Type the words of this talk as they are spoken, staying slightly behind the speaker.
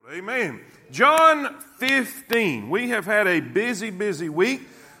Amen. John 15. We have had a busy week.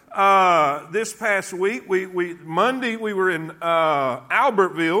 This past week, Monday we were in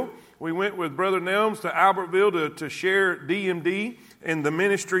Albertville. We went with Brother Nelms to Albertville to share DMD and the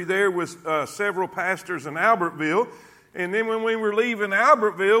ministry there with several pastors in Albertville. And then when we were leaving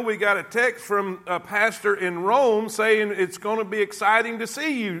Albertville, we got a text from a pastor in Rome saying it's going to be exciting to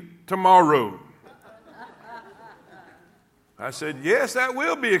see you tomorrow. I said, yes, that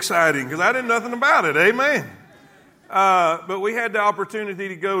will be exciting because I didn't know nothing about it. Amen. But we had the opportunity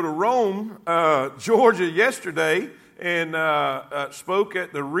to go to Rome, Georgia yesterday and spoke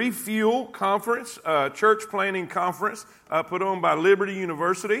at the Refuel Conference, church planning conference put on by Liberty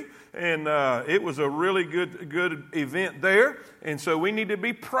University. And it was a really good event there. And so we need to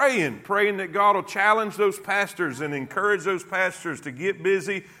be praying that God will challenge those pastors and encourage those pastors to get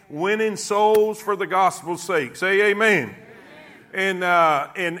busy winning souls for the gospel's sake. Say amen.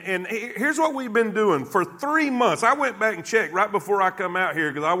 And here's what we've been doing for 3 months. I went back and checked right before I come out here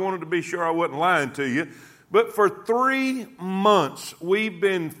because I wanted to be sure I wasn't lying to you. But for 3 months, we've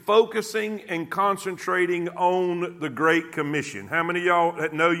been focusing and concentrating on the Great Commission. How many of y'all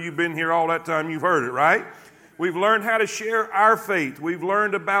that know you've been here all that time? You've heard it, right? We've learned how to share our faith. We've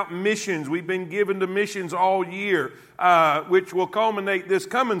learned about missions. We've been given to missions all year, which will culminate this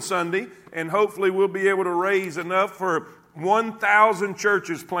coming Sunday. And hopefully we'll be able to raise enough for 1,000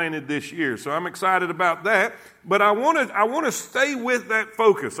 churches planted this year. So I'm excited about that. But I want to stay with that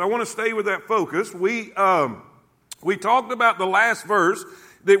focus. We talked about the last verse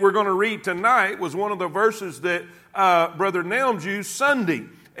that we're going to read tonight was one of the verses that Brother Nelms used Sunday.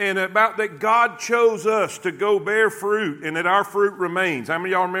 And about that God chose us to go bear fruit and that our fruit remains. How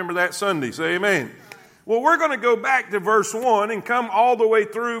many of y'all remember that Sunday? Say amen. Well, we're going to go back to verse 1 and come all the way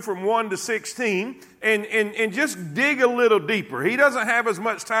through from 1 to 16 and just dig a little deeper. He doesn't have as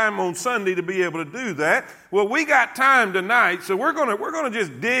much time on Sunday to be able to do that. Well, we got time tonight, so we're going to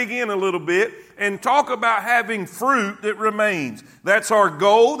just dig in a little bit and talk about having fruit that remains. That's our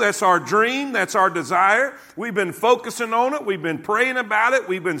goal. That's our dream. That's our desire. We've been focusing on it. We've been praying about it.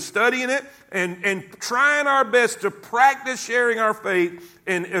 We've been studying it and trying our best to practice sharing our faith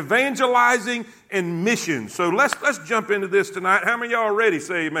and evangelizing and missions. So let's jump into this tonight. How many of y'all are ready?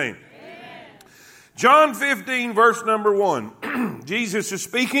 Say amen. John 15, verse number 1. Jesus is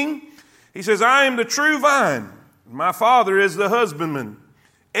speaking. He says, I am the true vine. My Father is the husbandman.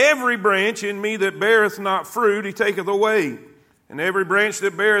 Every branch in me that beareth not fruit, he taketh away. And every branch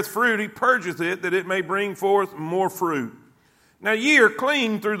that beareth fruit, he purgeth it, that it may bring forth more fruit. Now ye are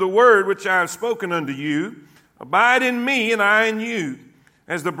clean through the word which I have spoken unto you. Abide in me, and I in you.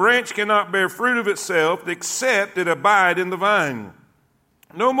 As the branch cannot bear fruit of itself, except it abide in the vine.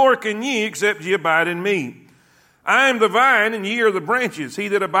 No more can ye, except ye abide in me. I am the vine, and ye are the branches. He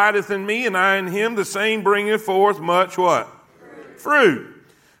that abideth in me, and I in him, the same bringeth forth much what? Fruit.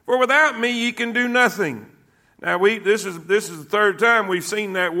 For without me ye can do nothing. Now this is the third time we've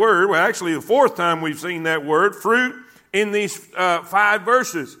seen that word. Well, actually the fourth time we've seen that word, fruit, in these 5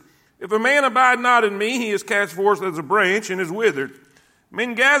 verses. If a man abide not in me, he is cast forth as a branch and is withered.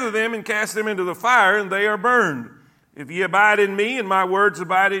 Men gather them and cast them into the fire, and they are burned. If ye abide in me, and my words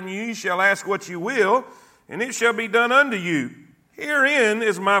abide in you, ye shall ask what ye will, and it shall be done unto you. Herein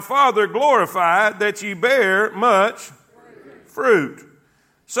is my Father glorified, that ye bear much fruit.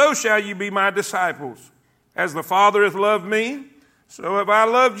 So shall ye be my disciples. As the Father hath loved me, so have I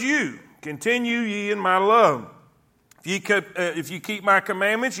loved you. Continue ye in my love. If ye keep my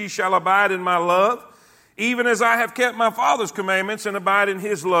commandments, ye shall abide in my love, even as I have kept my Father's commandments and abide in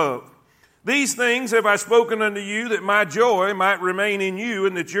his love. These things have I spoken unto you, that my joy might remain in you,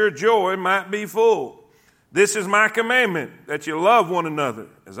 and that your joy might be full. This is my commandment, that you love one another,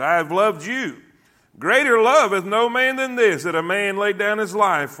 as I have loved you. Greater love hath no man than this, that a man lay down his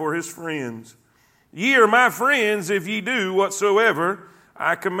life for his friends. Ye are my friends, if ye do whatsoever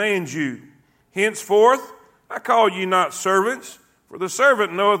I command you. Henceforth I call you not servants, for the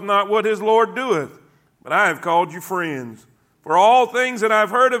servant knoweth not what his Lord doeth, but I have called you friends. For all things that I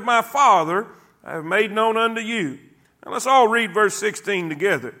have heard of my Father, I have made known unto you. Now let's all read verse 16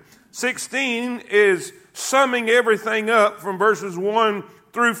 together. 16 is summing everything up from verses 1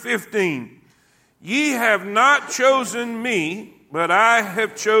 through 15. Ye have not chosen me, but I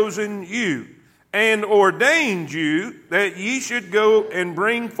have chosen you, and ordained you that ye should go and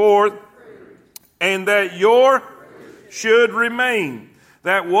bring forth, and that your should remain,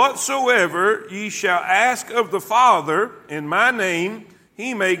 that whatsoever ye shall ask of the Father in my name,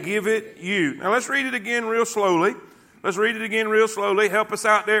 he may give it you. Now let's read it again real slowly. Help us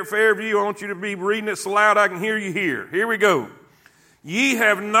out there at Fairview. I want you to be reading it so loud I can hear you here. Here we go. Ye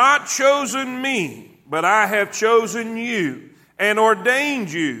have not chosen me, but I have chosen you, and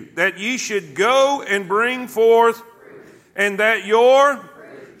ordained you, that ye should go and bring forth, and that your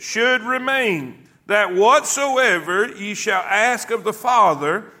should remain, that whatsoever ye shall ask of the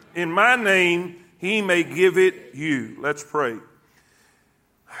Father in my name, he may give it you. Let's pray.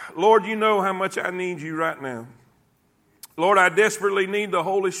 Lord, you know how much I need you right now. Lord, I desperately need the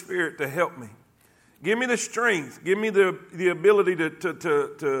Holy Spirit to help me. Give me the strength. Give me the ability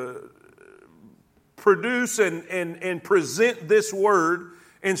to produce and present this word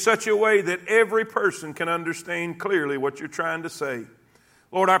in such a way that every person can understand clearly what you're trying to say.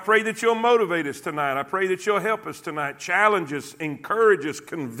 Lord, I pray that you'll motivate us tonight. I pray that you'll help us tonight. Challenge us, encourage us,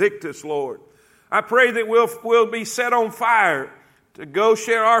 convict us, Lord. I pray that we'll be set on fire to go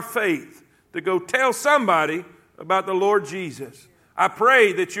share our faith, to go tell somebody about the Lord Jesus. I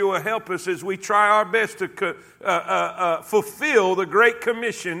pray that you will help us as we try our best to fulfill the Great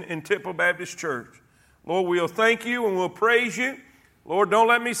Commission in Temple Baptist Church. Lord, we'll thank you and we'll praise you. Lord, don't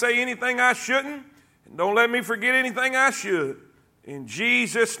let me say anything I shouldn't, and don't let me forget anything I should. In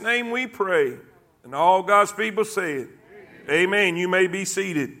Jesus' name we pray. And all God's people said, Amen. You may be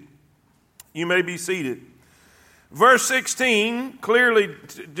seated. You may be seated. Verse 16 clearly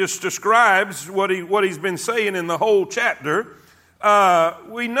just describes what he's been saying in the whole chapter.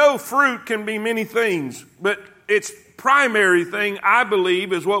 We know fruit can be many things, but its primary thing, I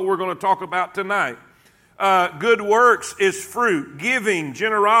believe, is what we're going to talk about tonight. Good works is fruit. Giving,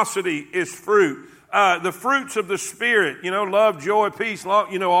 generosity is fruit. The fruits of the Spirit, love, joy, peace,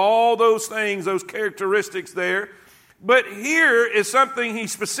 all those things, those characteristics there. But here is something he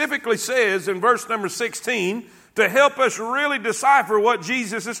specifically says in verse number 16 to help us really decipher what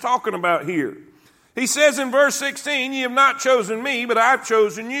Jesus is talking about here. He says in verse 16, ye have not chosen me, but I've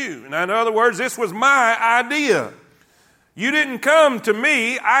chosen you. And in other words, this was my idea. You didn't come to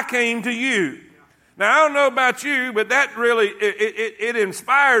me, I came to you. Now, I don't know about you, but that really, it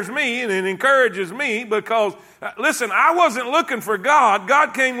inspires me and it encourages me because, listen, I wasn't looking for God.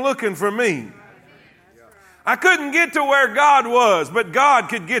 God came looking for me. I couldn't get to where God was, but God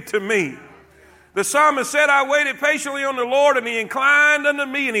could get to me. The psalmist said, I waited patiently on the Lord, and he inclined unto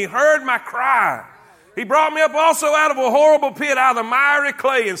me, and he heard my cry. He brought me up also out of a horrible pit, out of the miry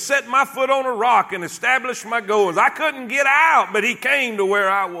clay, and set my foot on a rock and established my goings. I couldn't get out, but he came to where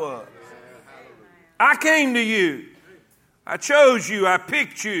I was. I came to you. I chose you. I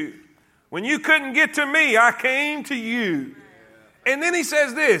picked you. When you couldn't get to me, I came to you. And then he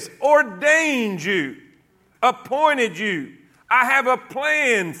says this, ordained you, appointed you. I have a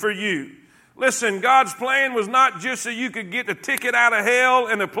plan for you. Listen, God's plan was not just so you could get a ticket out of hell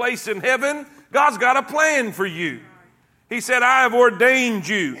and a place in heaven. God's got a plan for you. He said, I have ordained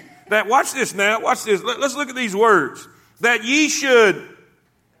you. That, watch this now, watch this. Let's look at these words. That ye should,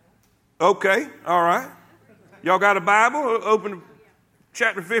 okay, all right. Y'all got a Bible? Open to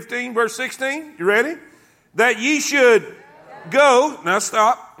chapter 15, verse 16. You ready? That ye should go. Now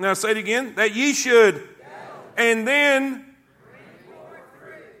stop. Now say it again. That ye should, and then,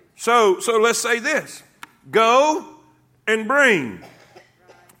 so let's say this. Go and bring.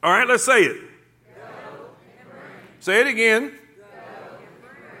 All right, let's say it. Say it again.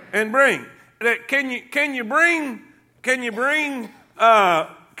 And bring. Can you bring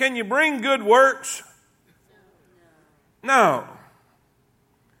good works? No.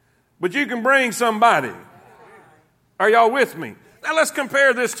 But you can bring somebody. Are y'all with me? Now let's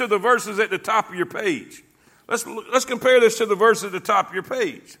compare this to the verses at the top of your page. Let's compare this to the verse at the top of your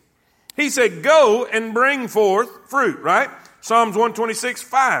page. He said, go and bring forth fruit, right? Psalms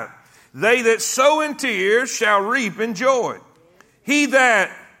 126:5. They that sow in tears shall reap in joy. He that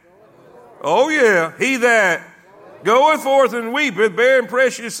goeth forth and weepeth, bearing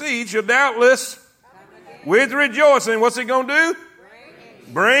precious seed, shall doubtless with rejoicing. What's he going to do?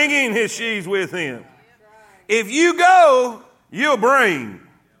 Bringing his sheaves with him. If you go, you'll bring.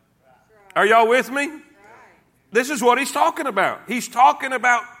 Are y'all with me? This is what he's talking about. He's talking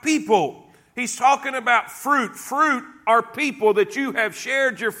about people. He's talking about fruit. Fruit are people that you have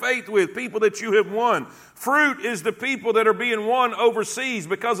shared your faith with, people that you have won. Fruit is the people that are being won overseas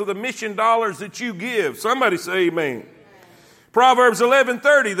because of the mission dollars that you give. Somebody say amen. Proverbs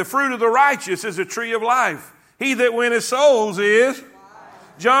 11:30, the fruit of the righteous is a tree of life. He that winneth souls is.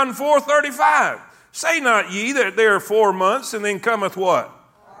 John 4:35, say not ye that there are 4 months and then cometh what?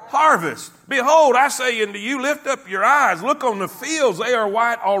 Harvest. Behold, I say unto you, lift up your eyes, look on the fields, they are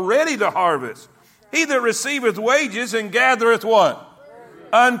white already to harvest. He that receiveth wages and gathereth what?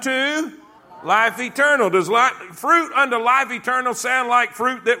 Unto life eternal. Does fruit unto life eternal sound like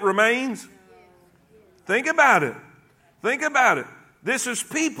fruit that remains? Think about it. Think about it. This is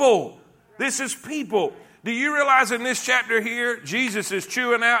people. This is people. Do you realize in this chapter here, Jesus is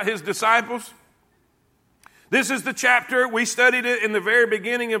chewing out his disciples? This is the chapter, we studied it in the very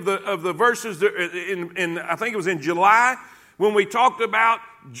beginning of the verses, in I think it was in July, when we talked about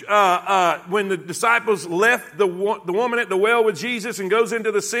when the disciples left the woman at the well with Jesus and goes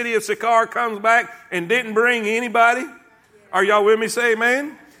into the city of Sychar, comes back and didn't bring anybody. Are y'all with me? Say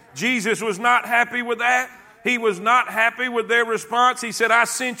amen. Jesus was not happy with that. He was not happy with their response. He said, I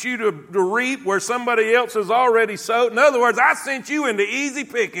sent you to reap where somebody else has already sowed. In other words, I sent you into easy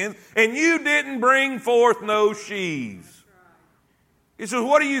pickings and you didn't bring forth no sheaves. He says,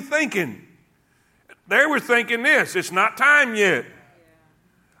 what are you thinking? They were thinking this, it's not time yet.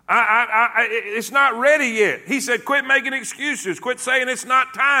 It's not ready yet. He said, quit making excuses. Quit saying it's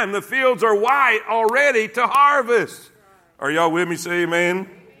not time. The fields are white already to harvest. Are y'all with me? Say amen.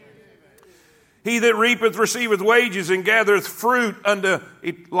 He that reapeth receiveth wages and gathereth fruit unto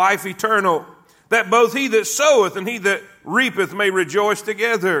life eternal, that both he that soweth and he that reapeth may rejoice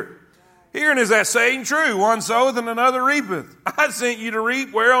together. Herein is that saying true, one soweth and another reapeth. I sent you to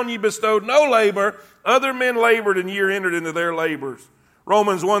reap whereon ye bestowed no labor. Other men labored and ye are entered into their labors.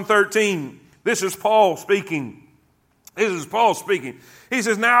 Romans 1:13. This is Paul speaking. This is Paul speaking. He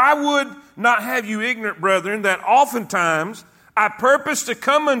says, now I would not have you ignorant, brethren, that oftentimes I purposed to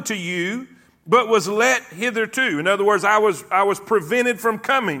come unto you, but was let hitherto. In other words, I was prevented from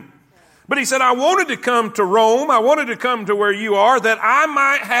coming. But he said, I wanted to come to Rome. I wanted to come to where you are, that I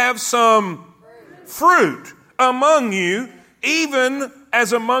might have some fruit among you, even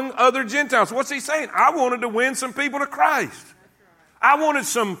as among other Gentiles. What's he saying? I wanted to win some people to Christ. I wanted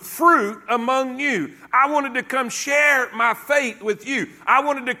some fruit among you. I wanted to come share my faith with you. I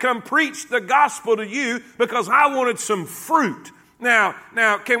wanted to come preach the gospel to you because I wanted some fruit. Now,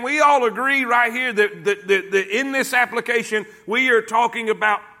 can we all agree right here that in this application, we are talking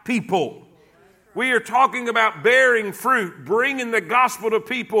about people. We are talking about bearing fruit, bringing the gospel to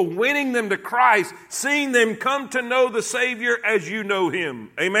people, winning them to Christ, seeing them come to know the Savior as you know Him.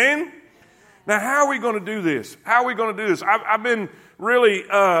 Amen? Now, how are we going to do this? How are we going to do this? I've been really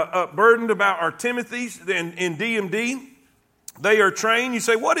burdened about our Timothys in DMD. They are trained. You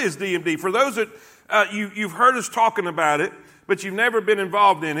say, what is DMD? For those that you've heard us talking about it, but you've never been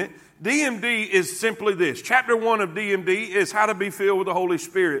involved in it, DMD is simply this. Chapter 1 of DMD is how to be filled with the Holy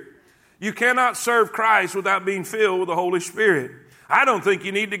Spirit. You cannot serve Christ without being filled with the Holy Spirit. I don't think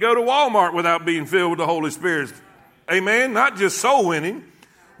you need to go to Walmart without being filled with the Holy Spirit. Amen? Not just soul winning,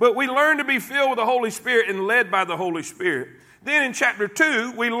 but we learn to be filled with the Holy Spirit and led by the Holy Spirit. Then in chapter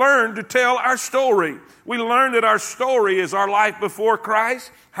 2, we learn to tell our story. We learn that our story is our life before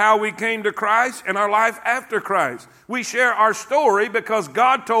Christ, how we came to Christ, and our life after Christ. We share our story because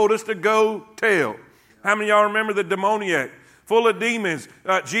God told us to go tell. How many of y'all remember the demoniac? Full of demons.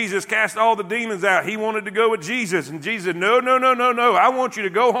 Jesus cast all the demons out. He wanted to go with Jesus. And Jesus said, no. I want you to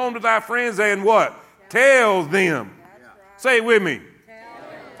go home to thy friends and what? Tell them. Say it with me.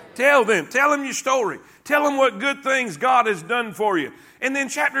 Tell them. Tell them your story. Tell them what good things God has done for you. And then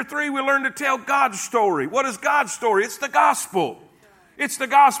chapter 3, we learn to tell God's story. What is God's story? It's the gospel. It's the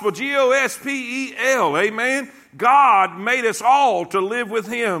gospel. Gospel. Amen. God made us all to live with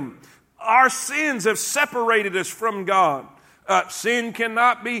Him. Our sins have separated us from God. Sin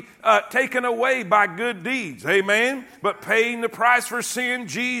cannot be taken away by good deeds. Amen. But paying the price for sin,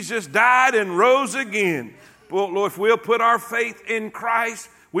 Jesus died and rose again. Well, if we'll put our faith in Christ,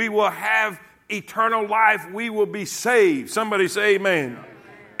 we will have eternal life. We will be saved. Somebody say amen.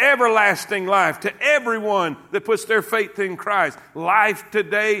 Everlasting life to everyone that puts their faith in Christ. Life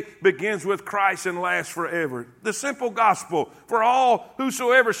today begins with Christ and lasts forever. The simple gospel, for all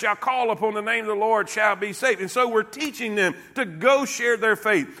whosoever shall call upon the name of the Lord shall be saved. And so we're teaching them to go share their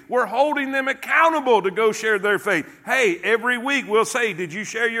faith. We're holding them accountable to go share their faith. Hey, every week we'll say, did you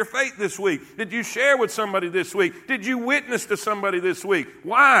share your faith this week? Did you share with somebody this week? Did you witness to somebody this week?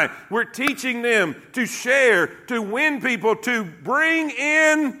 Why? We're teaching them to share, to win people, to bring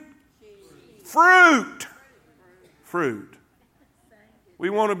in fruit. Fruit. We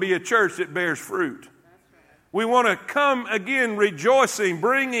want to be a church that bears fruit. We want to come again rejoicing,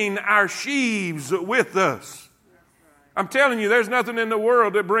 bringing our sheaves with us. I'm telling you, there's nothing in the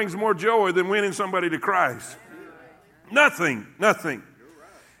world that brings more joy than winning somebody to Christ. Nothing.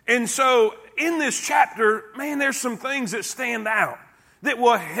 And so in this chapter, man, there's some things that stand out that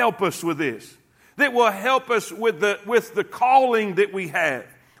will help us with this, that will help us with the calling that we have,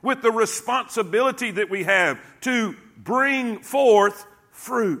 with the responsibility that we have to bring forth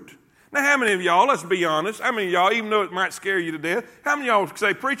fruit. Now, how many of y'all, let's be honest, how many of y'all, even though it might scare you to death, how many of y'all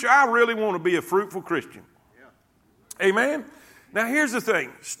say, preacher, I really want to be a fruitful Christian? Yeah. Amen? Now, here's the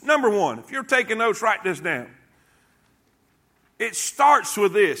thing. Number one, if you're taking notes, write this down. It starts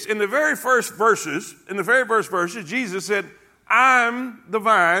with this. In the very first verses, Jesus said, I'm the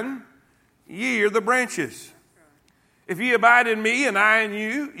vine, ye are the branches. If ye abide in me and I in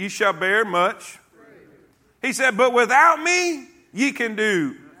you, ye shall bear much. He said, but without me, ye can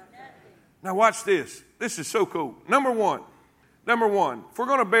do. Now watch this. This is so cool. Number one, if we're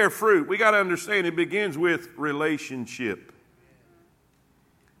going to bear fruit, we got to understand it begins with relationship.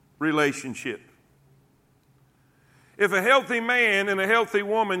 Relationship. If a healthy man and a healthy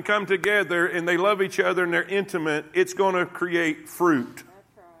woman come together and they love each other and they're intimate, it's going to create fruit.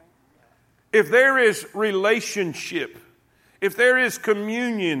 If there is relationship, if there is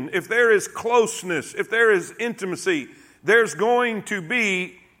communion, if there is closeness, if there is intimacy, there's going to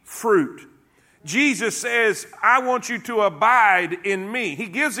be fruit. Jesus says, I want you to abide in me. He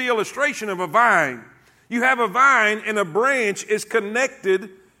gives the illustration of a vine. You have a vine and a branch is connected.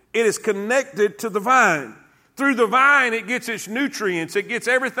 It is connected to the vine. Through the vine, it gets its nutrients. It gets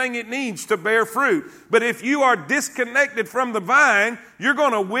everything it needs to bear fruit. But if you are disconnected from the vine, you're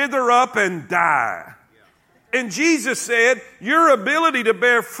going to wither up and die. And Jesus said, your ability to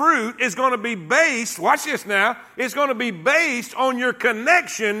bear fruit is going to be based, watch this now, it's going to be based on your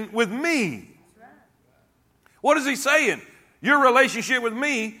connection with me. What is he saying? Your relationship with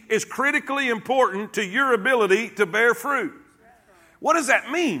me is critically important to your ability to bear fruit. What does that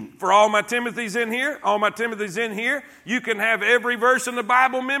mean? For all my Timothys in here, you can have every verse in the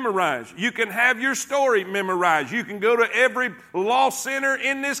Bible memorized. You can have your story memorized. You can go to every law center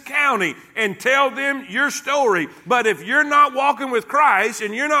in this county and tell them your story. But if you're not walking with Christ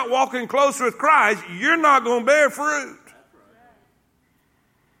and you're not walking close with Christ, you're not going to bear fruit.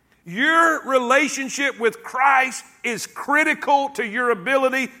 Your relationship with Christ is critical to your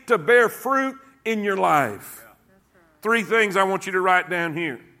ability to bear fruit in your life. 3 things I want you to write down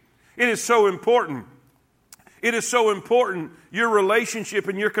here. It is so important. It is so important. Your relationship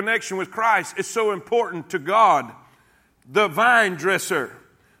and your connection with Christ is so important to God, the vine dresser,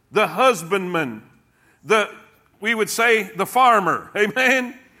 the husbandman, we would say the farmer.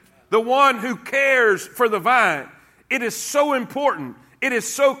 Amen? The one who cares for the vine. It is so important. It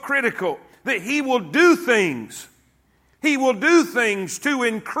is so critical that he will do things. He will do things to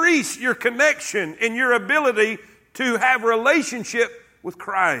increase your connection and your ability to have a relationship with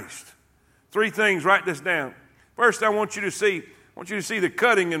Christ. 3 things, write this down. First, I want you to see the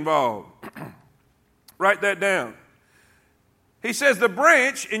cutting involved. Write that down. He says the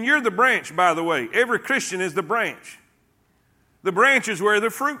branch, and you're the branch, by the way. Every Christian is the branch. The branch is where the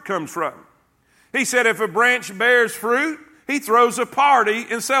fruit comes from. He said if a branch bears fruit, he throws a party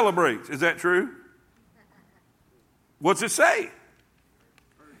and celebrates. Is that true? What's it say?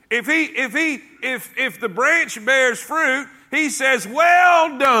 If the branch bears fruit, he says,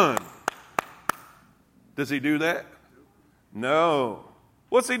 well done. Does he do that? No.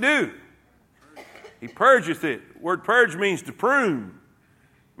 What's he do? He purgeth it. The word purge means to prune,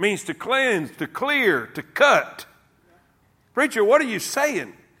 means to cleanse, to clear, to cut. Preacher, what are you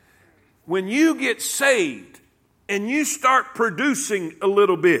saying? When you get saved and you start producing a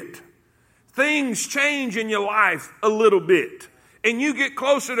little bit, things change in your life a little bit, and you get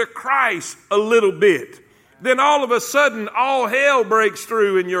closer to Christ a little bit, then all of a sudden all hell breaks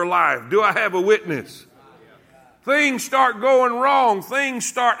through in your life. Do I have a witness? Things start going wrong. Things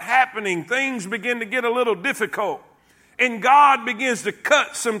start happening. Things begin to get a little difficult. And God begins to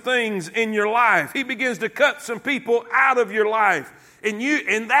cut some things in your life. He begins to cut some people out of your life. And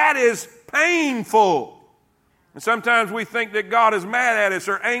that is painful. And sometimes we think that God is mad at us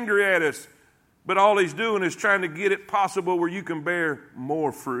or angry at us. But all he's doing is trying to get it possible where you can bear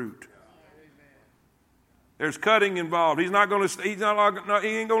more fruit. There's cutting involved. He ain't going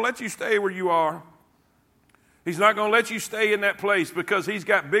to let you stay where you are. He's not going to let you stay in that place because he's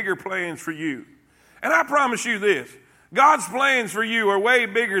got bigger plans for you. And I promise you this, God's plans for you are way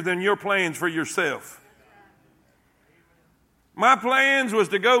bigger than your plans for yourself. My plans was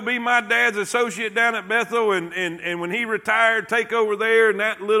to go be my dad's associate down at Bethel, and when he retired, take over there and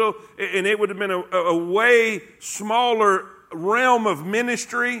it would have been a way smaller realm of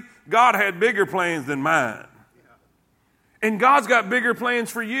ministry. God had bigger plans than mine. And God's got bigger plans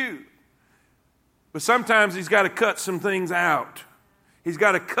for you. But sometimes he's got to cut some things out. He's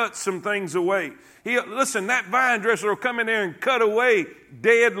got to cut some things away. Listen, that vine dresser will come in there and cut away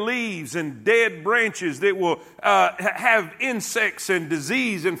dead leaves and dead branches that will have insects and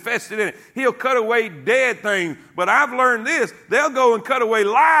disease infested in it. He'll cut away dead things. But I've learned this. They'll go and cut away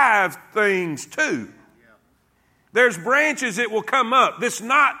live things too. There's branches that will come up that's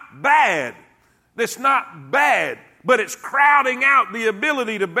not bad. That's not bad. but it's crowding out the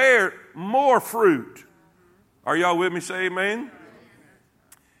ability to bear more fruit. Are y'all with me? Say amen.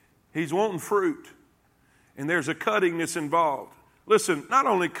 He's wanting fruit, and there's a cutting that's involved. Listen, not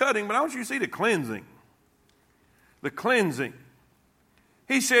only cutting, but I want you to see the cleansing. The cleansing.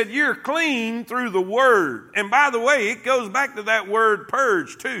 He said, you're clean through the word. And by the way, it goes back to that word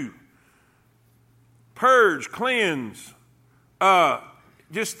purge too. Purge, cleanse.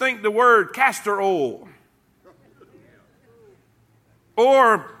 Just think the word castor oil.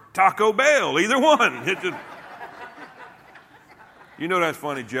 Or Taco Bell, either one. You know that's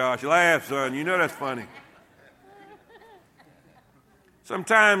funny, Josh. Laugh, son. You know that's funny.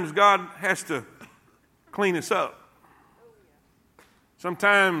 Sometimes God has to clean us up.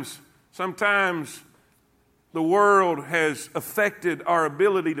 Sometimes the world has affected our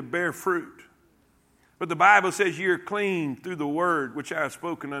ability to bear fruit. But the Bible says you're clean through the word which I have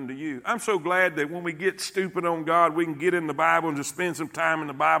spoken unto you. I'm so glad that when we get stupid on God, we can get in the Bible and just spend some time in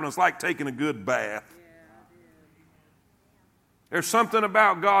the Bible. It's like taking a good bath. There's something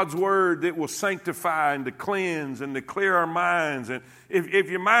about God's word that will sanctify and to cleanse and to clear our minds. And if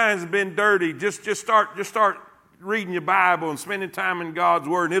your mind's been dirty, just start reading your Bible and spending time in God's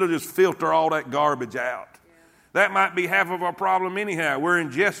word, and it'll just filter all that garbage out. Yeah. That might be half of our problem anyhow. We're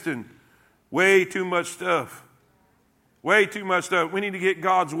ingesting way too much stuff. Way too much stuff. We need to get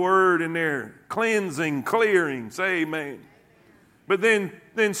God's word in there. Cleansing, clearing. Say amen. But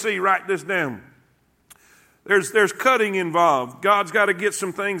then see, write this down. There's cutting involved. God's got to get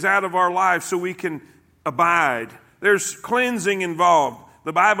some things out of our life so we can abide. There's cleansing involved.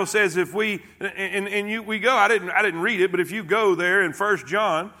 The Bible says if we go, I didn't read it, but if you go there in 1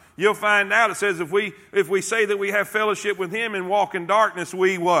 John, you'll find out it says if we say that we have fellowship with him and walk in darkness,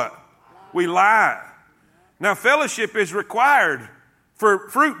 we what? We lie. Now fellowship is required for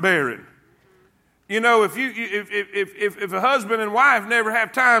fruit bearing. You know, if a husband and wife never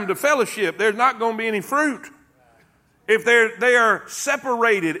have time to fellowship, there's not going to be any fruit. If they are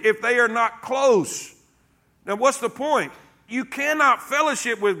separated, if they are not close. Now what's the point? You cannot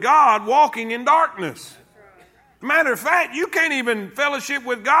fellowship with God walking in darkness. Matter of fact, you can't even fellowship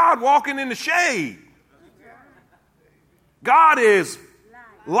with God walking in the shade. God is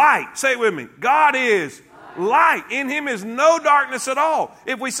light. Say it with me. God is light. In him is no darkness at all.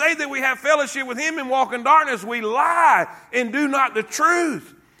 If we say that we have fellowship with him and walk in darkness, we lie and do not the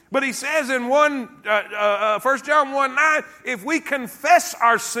truth. But he says in 1 John 1:9, if we confess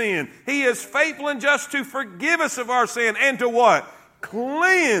our sin, he is faithful and just to forgive us of our sin and to what?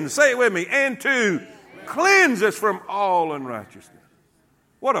 Cleanse. Say it with me. And to cleanse us from all unrighteousness.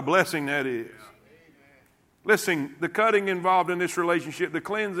 What a blessing that is. Listen, the cutting involved in this relationship, the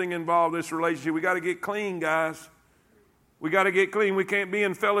cleansing involved in this relationship, we got to get clean, guys. We got to get clean. We can't be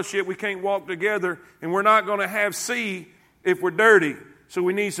in fellowship. We can't walk together. And we're not going to have C if we're dirty. So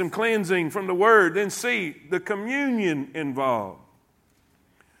we need some cleansing from the word. Then C, the communion involved.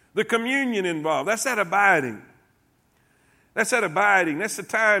 The communion involved. That's that abiding. That's that abiding. That's the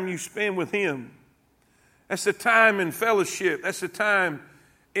time you spend with him. That's the time in fellowship. That's the time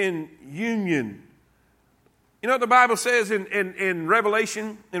in union. You know what the Bible says in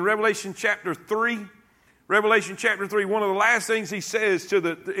Revelation chapter 3? Revelation chapter 3, one of the last things he says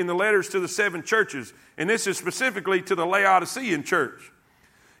in the letters to the 7 churches, and this is specifically to the Laodicean church.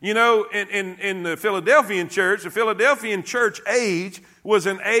 You know, in the Philadelphian church age was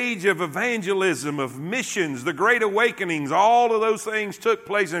an age of evangelism, of missions, the Great Awakenings. All of those things took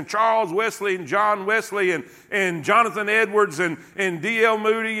place in Charles Wesley and John Wesley and Jonathan Edwards and D.L.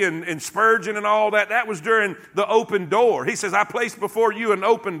 Moody and Spurgeon and all that. That was during the open door. He says, I place before you an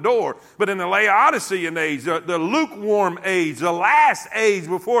open door. But in the Laodicean age, the lukewarm age, the last age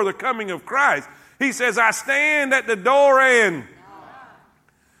before the coming of Christ, he says, I stand at the door and...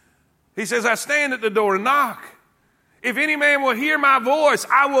 He says, I stand at the door and knock. If any man will hear my voice,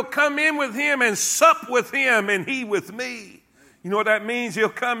 I will come in with him and sup with him and he with me. You know what that means? He'll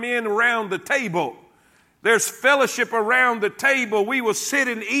come in around the table. There's fellowship around the table. We will sit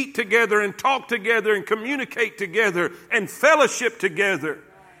and eat together and talk together and communicate together and fellowship together.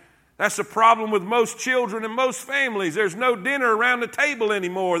 That's the problem with most children and most families. There's no dinner around the table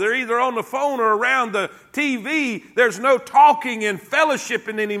anymore. They're either on the phone or around the TV. There's no talking and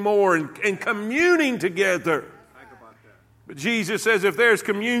fellowshipping anymore and communing together. But Jesus says if there's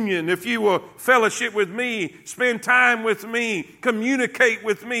communion, if you will fellowship with me, spend time with me, communicate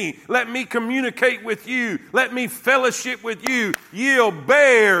with me, let me communicate with you, let me fellowship with you, you'll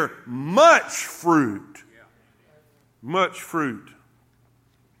bear much fruit. Much fruit.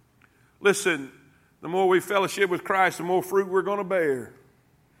 Listen, the more we fellowship with Christ, the more fruit we're going to bear.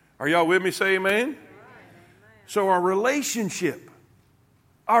 Are y'all with me? Say amen. So our relationship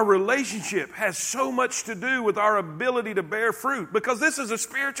has so much to do with our ability to bear fruit, because this is a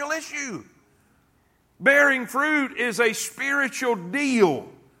spiritual issue. Bearing fruit is a spiritual deal.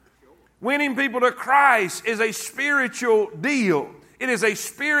 Winning people to Christ is a spiritual deal. It is a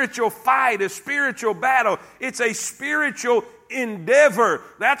spiritual fight, a spiritual battle. It's a spiritual endeavor.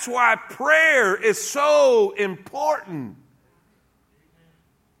 That's why prayer is so important.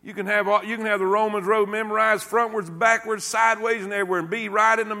 You can have the Romans Road memorized frontwards, backwards, sideways, and everywhere, and be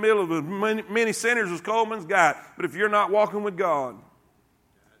right in the middle of as many sinners as Coleman's got. But if you're not walking with God,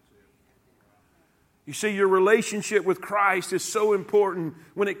 you see, your relationship with Christ is so important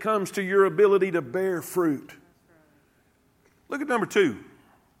when it comes to your ability to bear fruit. Look at number 2.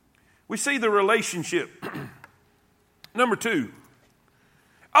 We see the relationship. Number 2.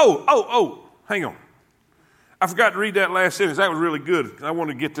 Hang on. I forgot to read that last sentence. That was really good. I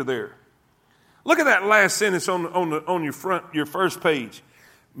want to get to there. Look at that last sentence on your first page.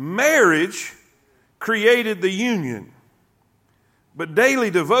 Marriage created the union, but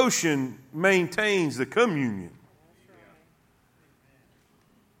daily devotion maintains the communion.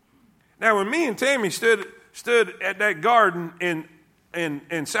 Now, when me and Tammy stood at that garden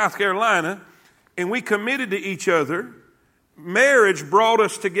in South Carolina, and we committed to each other, marriage brought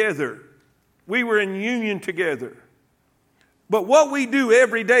us together. We were in union together. But what we do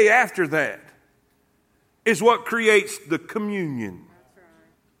every day after that is what creates the communion.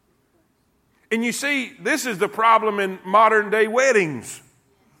 And you see, this is the problem in modern day weddings.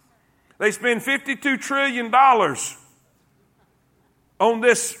 They spend $52 trillion on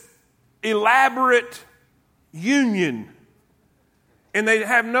this elaborate union, and they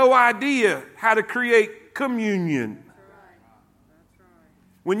have no idea how to create communion.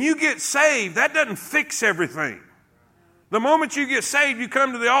 When you get saved, that doesn't fix everything. The moment you get saved, you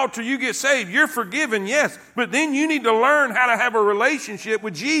come to the altar, you get saved, you're forgiven, yes, but then you need to learn how to have a relationship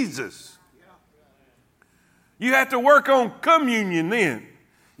with Jesus. You have to work on communion then.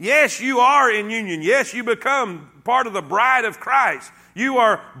 Yes, you are in union. Yes, you become part of the bride of Christ. You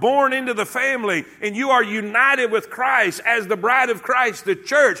are born into the family, and you are united with Christ as the bride of Christ, the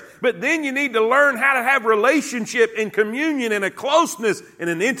church. But then you need to learn how to have relationship and communion and a closeness and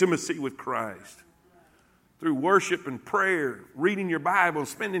an intimacy with Christ through worship and prayer, reading your Bible,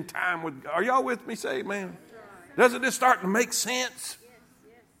 spending time with God. Are y'all with me? Say amen. Doesn't this start to make sense?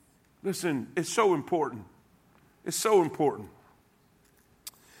 Listen, it's so important. It's so important.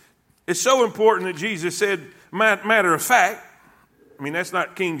 It's so important that Jesus said, matter of fact, I mean, that's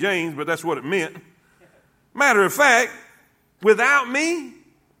not King James, but that's what it meant. Matter of fact, without me,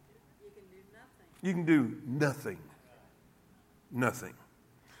 you can do nothing. Nothing.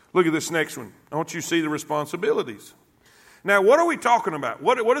 Look at this next one. I want you to see the responsibilities. Now, what are we talking about?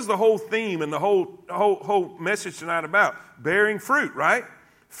 What is the whole theme and the whole message tonight about? Bearing fruit, right?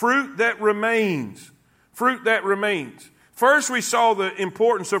 Fruit that remains. Fruit that remains. First, we saw the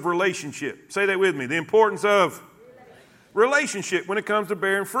importance of relationship. Say that with me. The importance of relationship when it comes to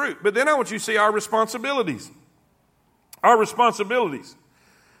bearing fruit. But then I want you to see our responsibilities. Our responsibilities.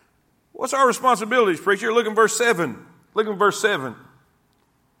 What's our responsibilities, preacher? Look in verse 7. Look in verse 7.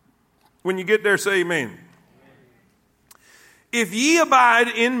 When you get there, say amen. If ye abide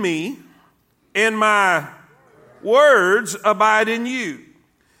in me, and my words abide in you,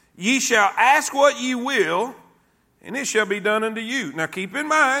 ye shall ask what ye will, and it shall be done unto you. Now keep in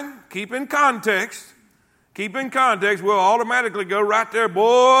mind, keep in context, we'll automatically go right there.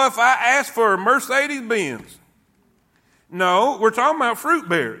 Boy, if I ask for a Mercedes-Benz. No, we're talking about fruit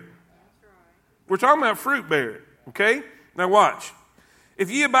bearing. We're talking about fruit bearing, okay? Now watch. If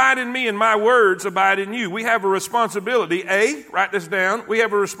ye abide in me and my words abide in you, we have a responsibility. Write this down. We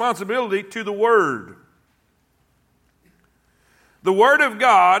have a responsibility to the Word. The Word of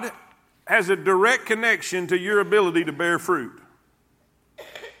God has a direct connection to your ability to bear fruit.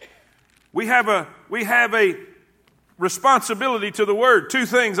 We have a responsibility to the Word. Two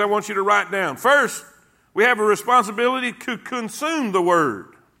things I want you to write down. First, we have a responsibility to consume the Word.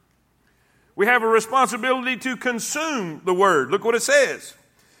 We have a responsibility to consume the Word. Look what it says.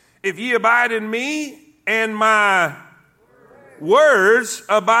 If ye abide in me and my words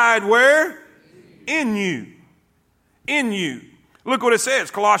abide where? In you. In you. Look what it says.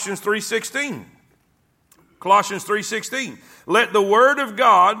 Colossians 3:16. Colossians 3:16. Let the word of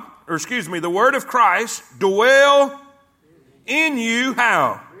God, the word of Christ dwell in you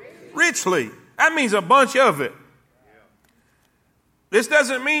how? Richly. That means a bunch of it. This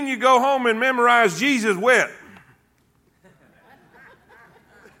doesn't mean you go home and memorize Jesus wept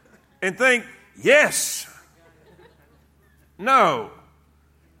and think, yes. No.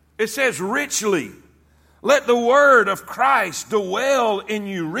 It says richly. Let the word of Christ dwell in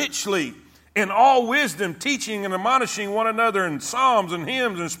you richly, in all wisdom, teaching and admonishing one another in psalms and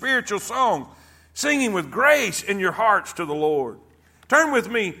hymns and spiritual songs, singing with grace in your hearts to the Lord. Turn with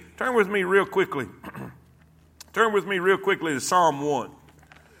me real quickly. Turn with me real quickly to Psalm 1.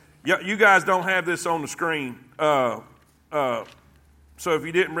 You guys don't have this on the screen. So if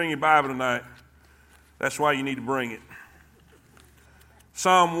you didn't bring your Bible tonight, that's why you need to bring it.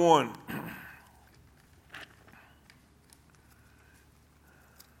 Psalm 1.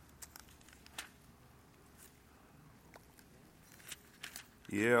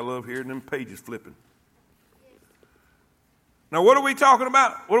 Yeah, I love hearing them pages flipping. Now, what are we talking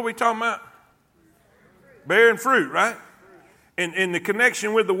about? What are we talking about? Bearing fruit, right? And the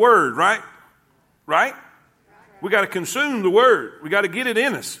connection with the word, right? Right? We got to consume the word. We got to get it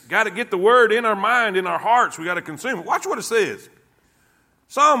in us. Got to get the word in our mind, in our hearts. We got to consume it. Watch what it says.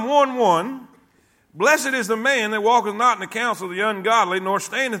 Psalm 1:1. Blessed is the man that walketh not in the counsel of the ungodly, nor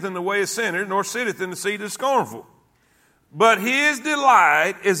standeth in the way of sinners, nor sitteth in the seat of the scornful. But his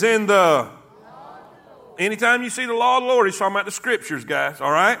delight is in the... Anytime you see the law of the Lord, he's talking about the scriptures, guys,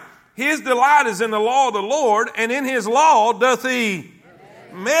 all right? His delight is in the law of the Lord, and in his law doth he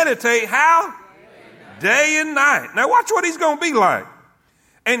meditate, how? Day and night. Now watch what he's going to be like.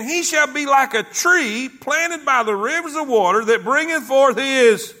 And he shall be like a tree planted by the rivers of water that bringeth forth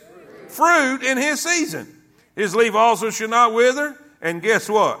his fruit in his season. His leaf also shall not wither, and guess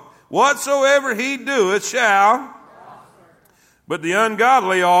what? Whatsoever he doeth shall... But the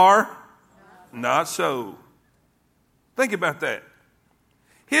ungodly are not so. Think about that.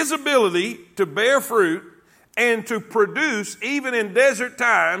 His ability to bear fruit and to produce, even in desert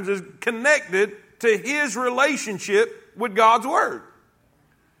times, is connected to his relationship with God's Word.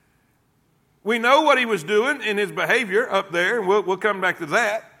 We know what he was doing in his behavior up there, and we'll come back to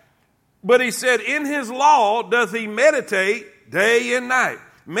that. But he said, in his law doth he meditate day and night.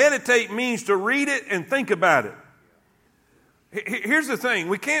 Meditate means to read it and think about it. Here's the thing.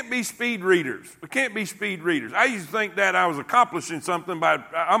 We can't be speed readers. We can't be speed readers. I used to think that I was accomplishing something by,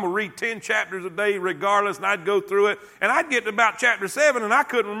 I'm going to read 10 chapters a day regardless, and I'd go through it, and I'd get to about chapter 7, and I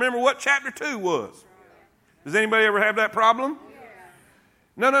couldn't remember what chapter 2 was. Does anybody ever have that problem?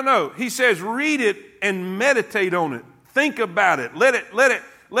 No. He says read it and meditate on it. Think about it. Let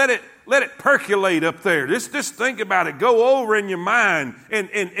it percolate up there. Just think about it. Go over in your mind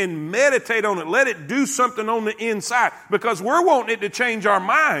and meditate on it. Let it do something on the inside, because we're wanting it to change our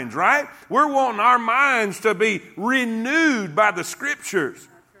minds, right? We're wanting our minds to be renewed by the scriptures.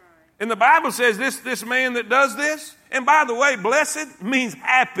 And the Bible says this man that does this, and by the way, blessed means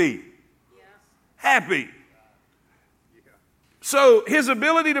happy. Happy. So his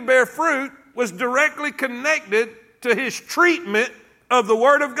ability to bear fruit was directly connected to his treatment of the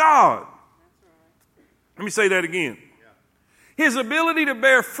Word of God. Let me say that again. His ability to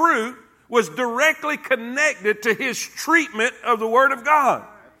bear fruit was directly connected to his treatment of the Word of God.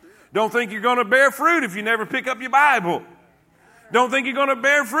 Don't think you're going to bear fruit if you never pick up your Bible. Don't think you're going to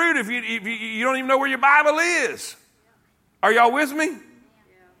bear fruit if you don't even know where your Bible is. Are y'all with me?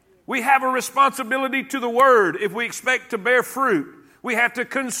 We have a responsibility to the Word if we expect to bear fruit. We have to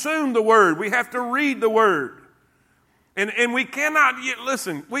consume the Word. We have to read the Word. And we cannot yet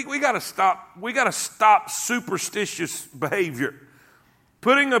listen. We got to stop. We got to stop superstitious behavior.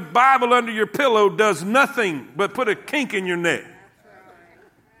 Putting a Bible under your pillow does nothing but put a kink in your neck.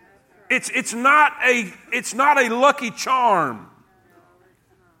 It's not a lucky charm.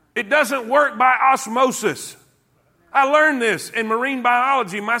 It doesn't work by osmosis. I learned this in marine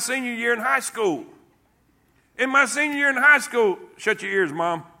biology my senior year in high school. In my senior year in high school, shut your ears,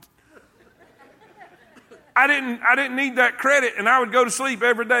 Mom. I didn't need that credit, and I would go to sleep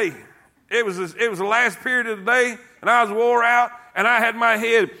every day. It was the last period of the day, and I was wore out, and I had my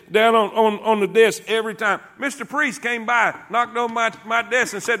head down on the desk every time. Mr. Priest came by, knocked on my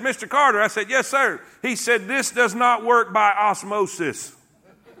desk, and said, "Mr. Carter." I said, "Yes, sir." He said, "This does not work by osmosis."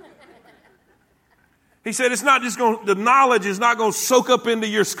 He said, the knowledge is not going to soak up into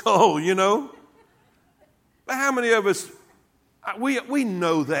your skull, you know. But how many of us, we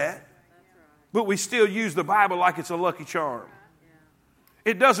know that. But we still use the Bible like it's a lucky charm.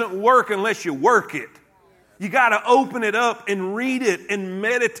 It doesn't work unless you work it. You got to open it up and read it and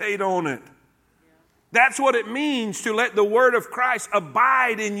meditate on it. That's what it means to let the Word of Christ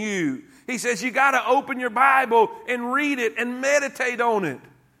abide in you. He says you got to open your Bible and read it and meditate on it.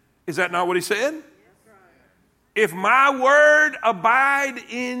 Is that not what he said? If my word abide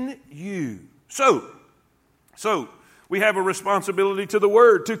in you. So we have a responsibility to the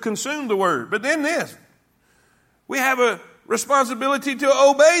Word, to consume the Word. But then this, we have a responsibility to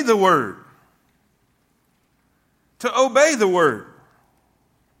obey the Word. to obey the word.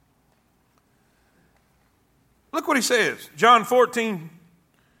 Look what he says. John 14.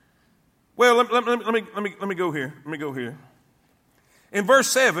 Well, let me go here. Let me go here. In verse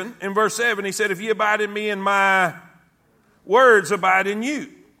 7, he said, if ye abide in me and my words abide in you.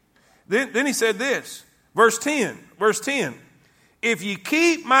 Then he said this, verse 10. If ye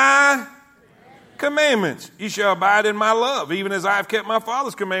keep my commandments, ye shall abide in my love, even as I have kept my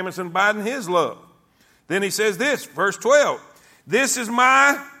Father's commandments and abide in his love. Then he says this, verse 12. This is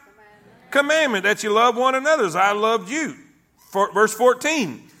my commandment, that you love one another as I loved you. Verse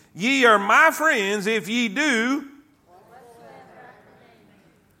 14. Ye are my friends if ye do.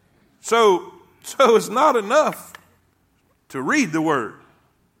 So it's not enough to read the word.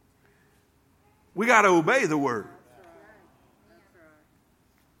 We got to obey the word.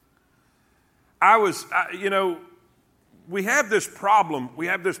 We have this problem. We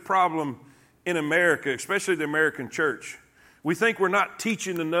have this problem in America, especially the American church. We think we're not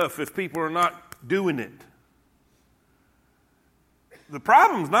teaching enough if people are not doing it. The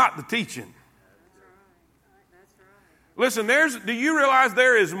problem's not the teaching. Listen, do you realize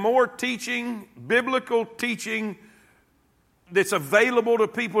there is more teaching, biblical teaching, that's available to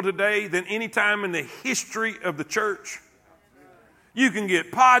people today than any time in the history of the church? You can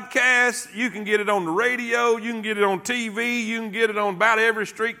get podcasts, you can get it on the radio, you can get it on TV, you can get it on about every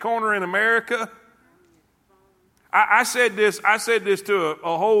street corner in America. I said this to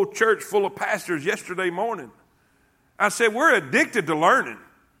a whole church full of pastors yesterday morning. I said, we're addicted to learning.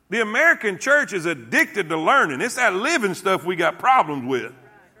 The American church is addicted to learning. It's that living stuff we got problems with.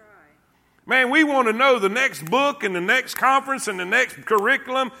 Man, we want to know the next book and the next conference and the next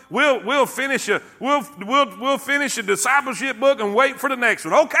curriculum. We'll finish a discipleship book and wait for the next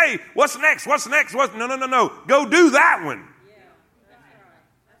one. Okay, what's next? No. Go do that one.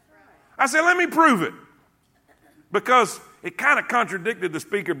 I said, let me prove it. Because it kind of contradicted the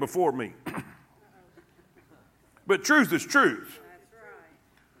speaker before me. But truth is truth.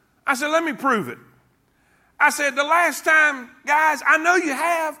 I said, let me prove it. I said, the last time, guys, I know you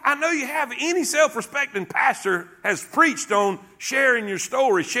have any self-respecting pastor has preached on sharing your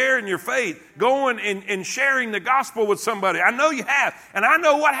story, sharing your faith, going and sharing the gospel with somebody. I know you have. And I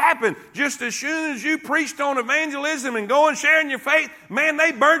know what happened. Just as soon as you preached on evangelism and going sharing your faith, man,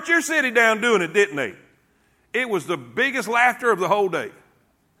 they burnt your city down doing it, didn't they? It was the biggest laughter of the whole day.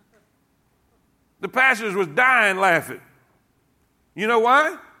 The pastors was dying laughing. You know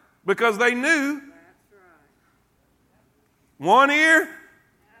why? Because they knew. One ear.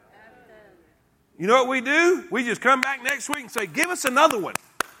 You know what we do? We just come back next week and say, give us another one.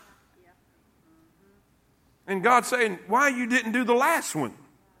 And God's saying, why you didn't do the last one?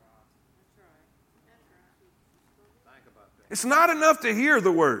 It's not enough to hear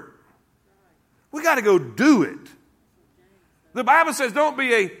the word. We got to go do it. The Bible says don't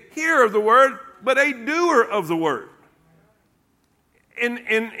be a hearer of the word, but a doer of the word. And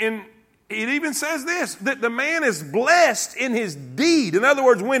it even says this, that the man is blessed in his deed. In other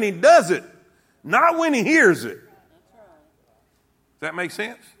words, when he does it, not when he hears it. Does that make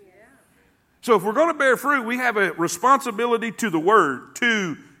sense? So if we're going to bear fruit, we have a responsibility to the word,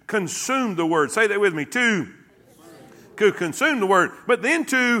 to consume the word. Say that with me, to consume the word, but then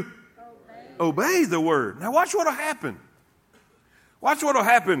to obey the word. Now watch what will happen. Watch what will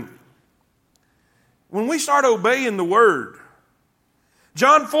happen when we start obeying the word.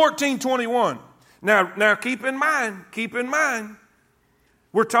 John 14:21. Now keep in mind,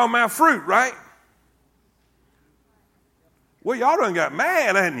 we're talking about fruit, right? Well, y'all done got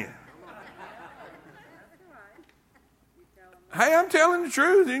mad, haven't you? Hey, I'm telling the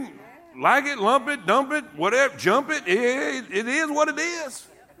truth. You can like it, lump it, dump it, whatever, jump it. It is what it is.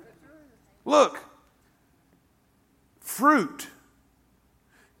 Look, fruit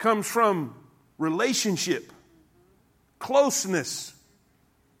comes from relationship, closeness.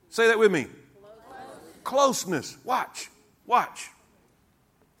 Say that with me. Closeness. Watch.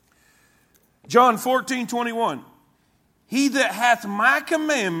 John 14:21. He that hath my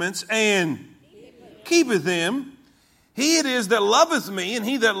commandments and keepeth them, he it is that loveth me, and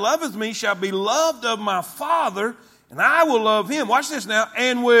he that loveth me shall be loved of my Father, and I will love him. Watch this now.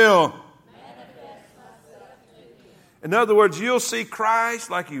 And will manifest myself to him. In other words, you'll see Christ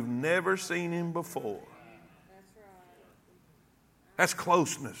like you've never seen him before. That's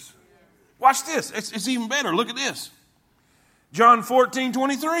closeness. Watch this. It's even better. Look at this. John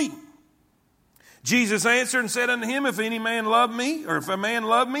 14:23. Jesus answered and said unto him, if any man love me, or if a man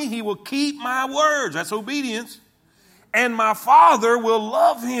love me, he will keep my words. That's obedience. And my Father will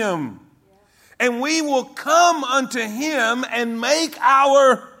love him. And we will come unto him and make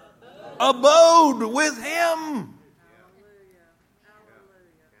our abode with him.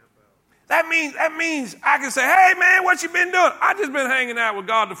 That means I can say, hey, man, what you been doing? I just been hanging out with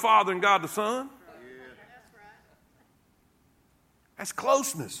God the Father and God the Son. That's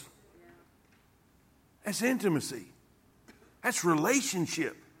closeness. That's intimacy. That's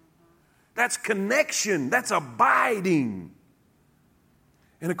relationship. That's connection. That's abiding.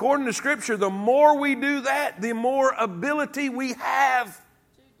 And according to Scripture, the more we do that, the more ability we have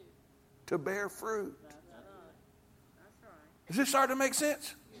to bear fruit. Does this start to make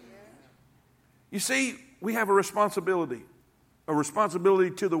sense? You see, we have a responsibility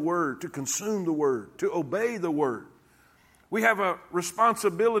to the Word, to consume the Word, to obey the Word. We have a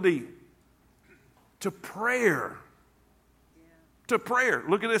responsibility to prayer. To prayer.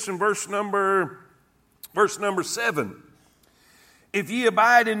 Look at this in verse number 7. If ye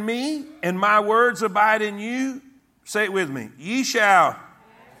abide in me, and my words abide in you, say it with me, ye shall.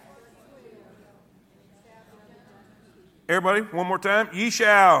 Everybody, one more time. Ye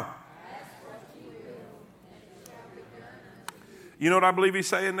shall. You know what I believe he's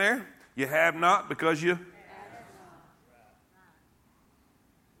saying there? You have not because you.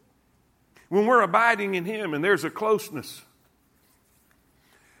 When we're abiding in him and there's a closeness.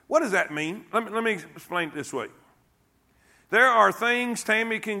 What does that mean? Let me explain it this way. There are things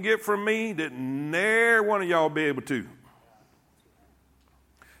Tammy can get from me that ne'er one of y'all will be able to.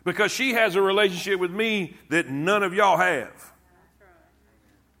 Because she has a relationship with me that none of y'all have.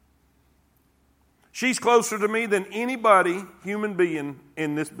 She's closer to me than anybody, human being,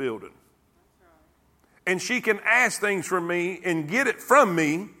 in this building. And she can ask things from me and get it from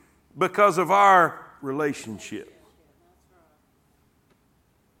me because of our relationship.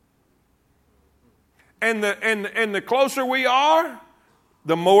 And the closer we are,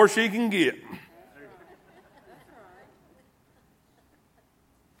 the more she can get.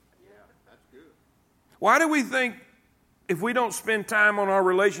 Why do we think if we don't spend time on our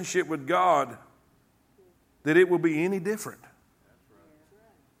relationship with God that it will be any different?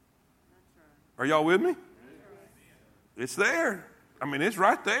 Are y'all with me? It's there. I mean, it's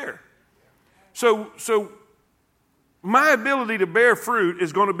right there. So my ability to bear fruit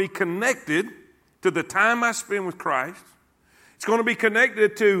is going to be connected to the time I spend with Christ. It's going to be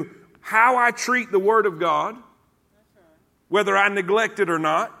connected to how I treat the Word of God, whether I neglect it or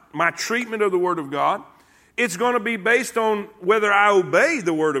not, my treatment of the Word of God. It's going to be based on whether I obey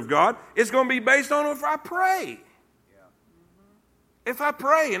the Word of God. It's going to be based on if I pray. If I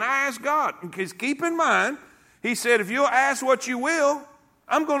pray and I ask God. Because keep in mind, he said, if you'll ask what you will,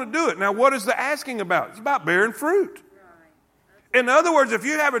 I'm going to do it. Now, what is the asking about? It's about bearing fruit. In other words, if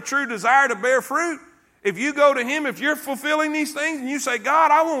you have a true desire to bear fruit, if you go to him, if you're fulfilling these things and you say, God,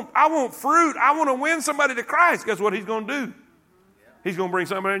 I want fruit. I want to win somebody to Christ. Guess what he's going to do? He's going to bring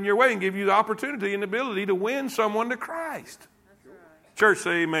somebody in your way and give you the opportunity and ability to win someone to Christ. Church,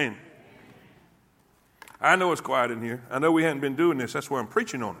 say amen. I know it's quiet in here. I know we hadn't been doing this. That's why I'm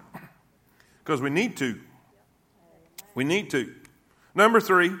preaching on it. Because we need to. We need to. Number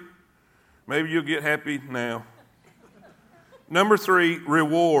 3, maybe you'll get happy now. Number 3,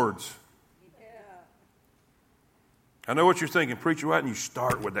 rewards. I know what you're thinking. Preacher, why didn't you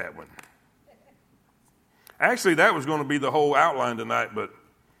start with that one? Actually, that was going to be the whole outline tonight, but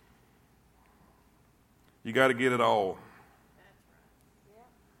you got to get it all.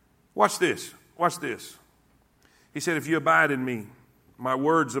 Watch this. Watch this. He said, if you abide in me, my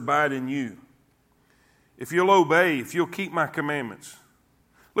words abide in you. If you'll obey, if you'll keep my commandments.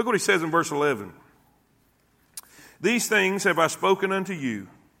 Look what he says in verse 11. These things have I spoken unto you,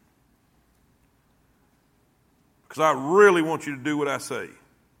 because I really want you to do what I say.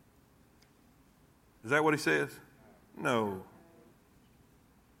 Is that what he says? No.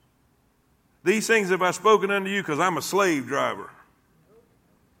 These things have I spoken unto you because I'm a slave driver.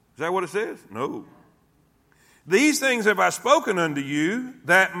 Is that what it says? No. These things have I spoken unto you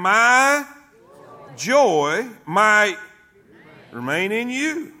that my joy might remain in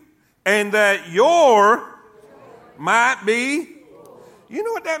you, and that your might be. You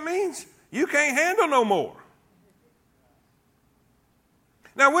know what that means? You can't handle no more.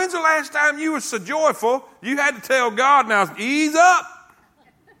 Now, when's the last time you were so joyful you had to tell God, now ease up?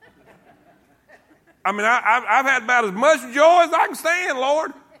 I mean, I've had about as much joy as I can stand,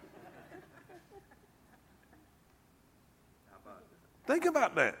 Lord. Think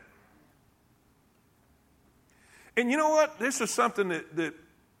about that. And you know what? This is something that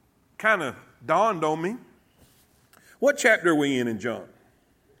kind of dawned on me. What chapter are we in John?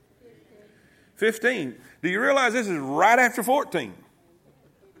 15. Do you realize this is right after 14?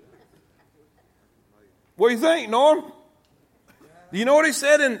 What do you think, Norm? Do you know what he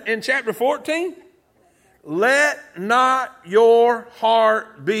said in chapter 14? Let not your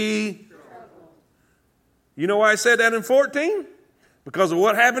heart be You know why he said that in 14? Because of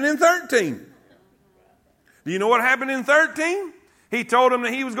what happened in 13. Do you know what happened in 13? He told them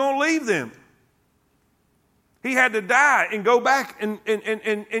that he was going to leave them. He had to die and go back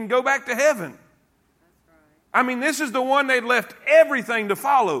and go back to heaven. I mean, this is the one they'd left everything to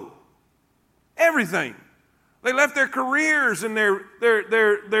follow. Everything. They left their careers and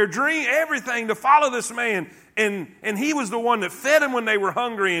their dream, everything to follow this man. And he was the one that fed them when they were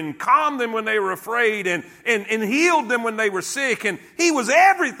hungry and calmed them when they were afraid and healed them when they were sick. And he was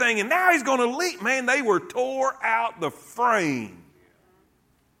everything. And now he's going to leave. Man, they were tore out the frame.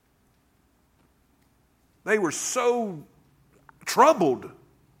 They were so troubled.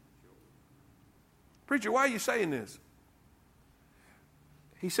 Preacher, why are you saying this?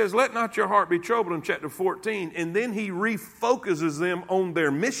 He says, let not your heart be troubled in chapter 14. And then he refocuses them on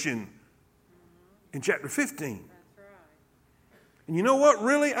their mission in chapter 15. That's right. And you know what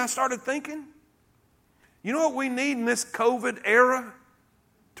really I started thinking? You know what we need in this COVID era?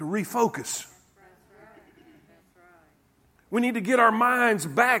 To refocus. That's right. That's right. We need to get our minds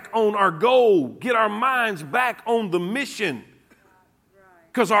back on our goal. Get our minds back on the mission.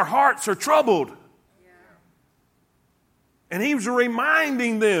 Because our hearts are troubled. And he was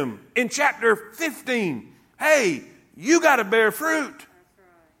reminding them in chapter 15, hey, you got to bear fruit. That's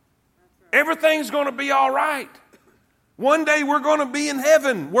right. Everything's going to be all right. One day we're going to be in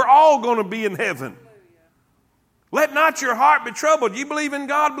heaven. We're all going to be in heaven. Let not your heart be troubled. You believe in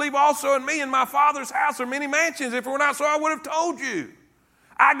God, believe also in me. In my Father's house are many mansions. If it were not so, I would have told you.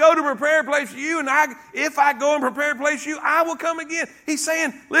 I go to prepare a place for you, and if I go and prepare a place for you, I will come again. He's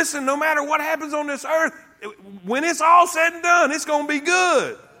saying, listen, no matter what happens on this earth, when it's all said and done, it's going to be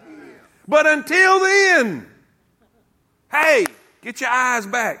good. But until then, hey, get your eyes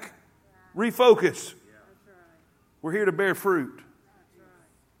back. Refocus. We're here to bear fruit.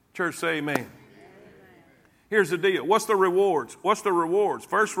 Church, say amen. Here's the deal. What's the rewards? What's the rewards?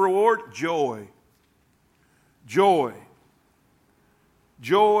 First reward, joy. Joy.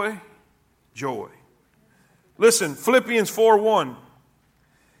 Joy. Joy. Listen, Philippians 4:1.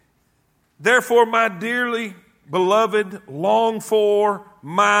 Therefore, my dearly beloved, long for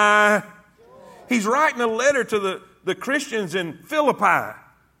my... He's writing a letter to the Christians in Philippi.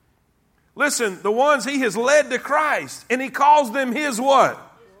 Listen, the ones he has led to Christ. And he calls them his what?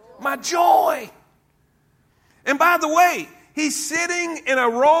 My joy. And by the way, he's sitting in a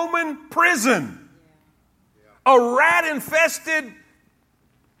Roman prison. A rat-infested,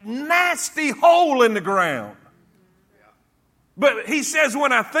 nasty hole in the ground. But he says,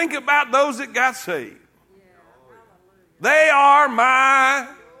 when I think about those that got saved, they are my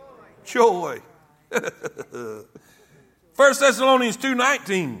joy. 1 Thessalonians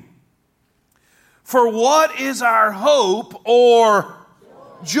 2:19. For what is our hope or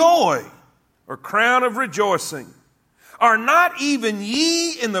joy or crown of rejoicing? Are not even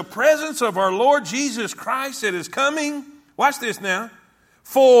ye in the presence of our Lord Jesus Christ that is coming? Watch this now.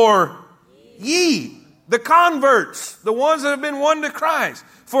 For ye, the converts, the ones that have been won to Christ.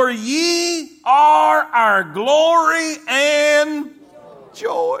 For ye are our glory and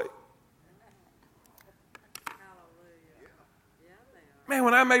joy. Man,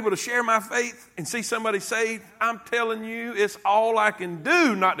 when I'm able to share my faith and see somebody saved, I'm telling you, it's all I can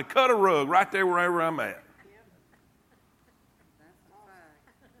do not to cut a rug right there wherever I'm at.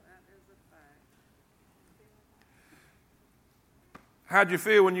 How'd you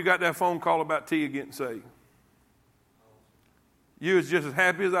feel when you got that phone call about Tia getting saved? You was just as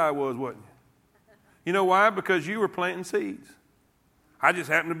happy as I was, wasn't you? You know why? Because you were planting seeds. I just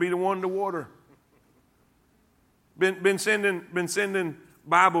happened to be the one to water. Been sending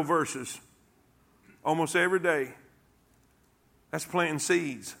Bible verses almost every day. That's planting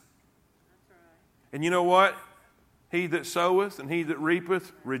seeds. That's right. And you know what? He that soweth and he that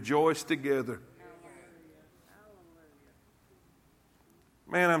reapeth rejoice together.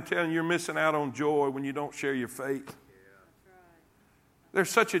 Man, I'm telling you, you're missing out on joy when you don't share your faith. There's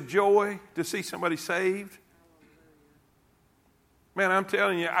such a joy to see somebody saved. Man, I'm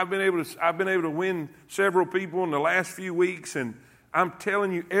telling you, I've been able to win several people in the last few weeks, and I'm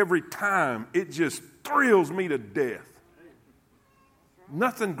telling you, every time it just thrills me to death.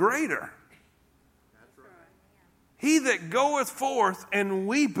 Nothing greater. He that goeth forth and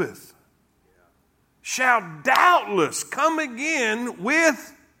weepeth shall doubtless come again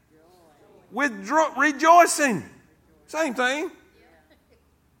with rejoicing. Same thing.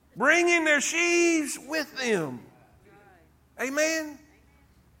 Bringing their sheaves with them. Amen.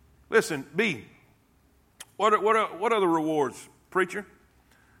 Listen, B. What are the rewards, preacher?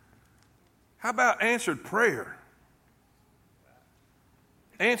 How about answered prayer?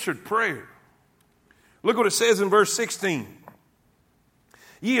 Answered prayer. Look what it says in verse 16.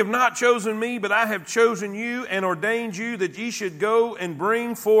 Ye have not chosen me, but I have chosen you and ordained you that ye should go and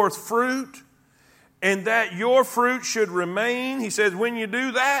bring forth fruit, and that your fruit should remain. He says, when you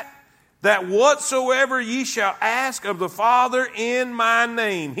do that, that whatsoever ye shall ask of the Father in my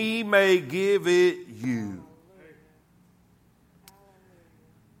name, he may give it you.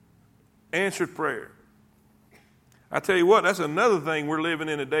 Answered prayer. I tell you what, that's another thing we're living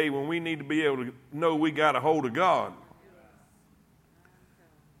in today when we need to be able to know we got a hold of God.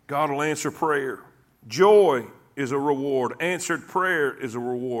 God will answer prayer. Joy is a reward. Answered prayer is a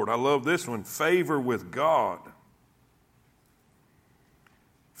reward. I love this one. Favor with God.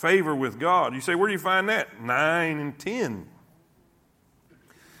 Favor with God. You say, where do you find that? 9 and 10.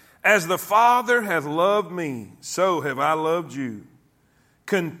 As the Father hath loved me, so have I loved you.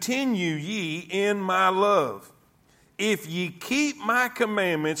 Continue ye in my love. If ye keep my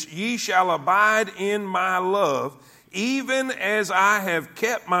commandments, ye shall abide in my love, even as I have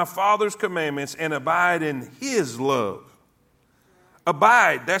kept my Father's commandments and abide in his love.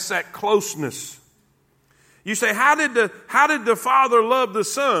 Abide, that's that closeness. You say, how did the Father love the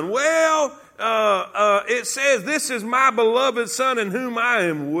Son? Well, it says, this is my beloved Son in whom I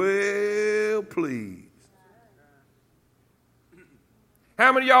am well pleased.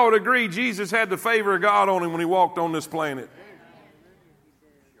 How many of y'all would agree Jesus had the favor of God on him when he walked on this planet?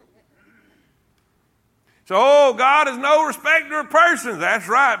 So, God is no respecter of persons. That's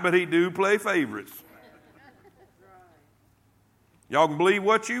right, but he do play favorites. Y'all can believe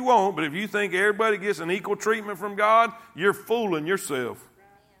what you want, but if you think everybody gets an equal treatment from God, you're fooling yourself.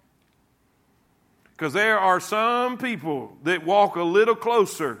 Because there are some people that walk a little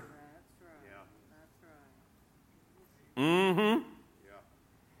closer. Mm-hmm.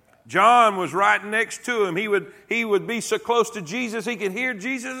 John was right next to him. He would be so close to Jesus, he could hear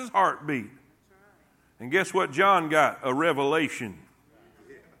Jesus' heartbeat. And guess what John got? A revelation.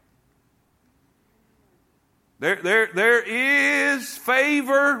 There is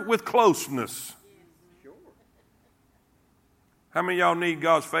favor with closeness. How many of y'all need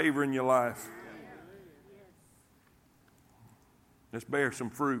God's favor in your life? Let's bear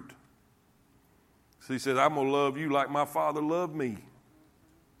some fruit. So he says, I'm going to love you like my Father loved me.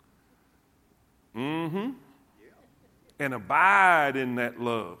 Mm-hmm. And abide in that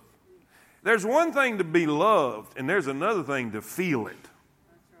love. There's one thing to be loved, and there's another thing to feel it.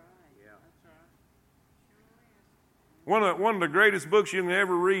 One of the greatest books you can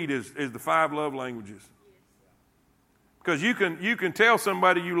ever read is The 5 Love Languages. Because you can tell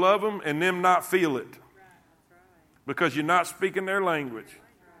somebody you love them and them not feel it. Because you're not speaking their language.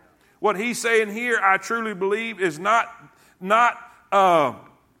 What he's saying here, I truly believe, is not the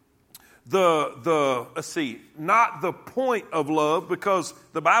point of love, because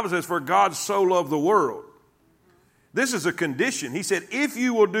the Bible says, for God so loved the world. This is a condition. He said, if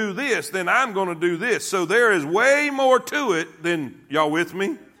you will do this, then I'm going to do this. So there is way more to it than, y'all with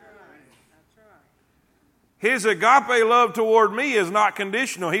me? His agape love toward me is not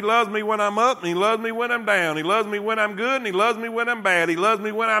conditional. He loves me when I'm up, and he loves me when I'm down. He loves me when I'm good, and he loves me when I'm bad. He loves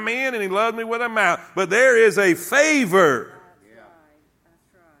me when I'm in, and he loves me when I'm out. But there is a favor.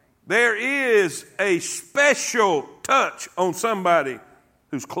 There is a special touch on somebody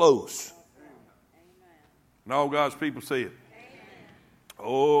who's close. And all God's people see it.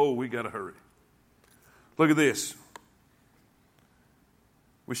 Oh, we got to hurry. Look at this.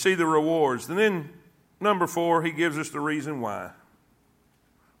 We see the rewards. And then number 4, he gives us the reason why.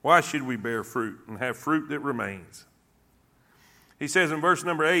 Why should we bear fruit and have fruit that remains? He says in verse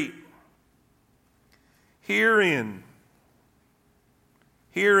number 8, Herein,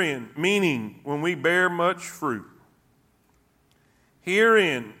 meaning when we bear much fruit,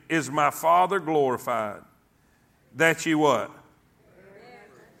 herein is my Father glorified, that ye what?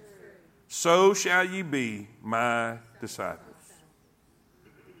 So shall ye be my disciples.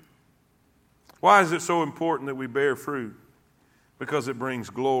 Why is it so important that we bear fruit? Because it brings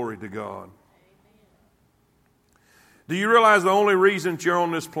glory to God. Do you realize the only reason you're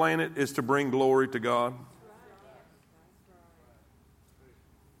on this planet is to bring glory to God?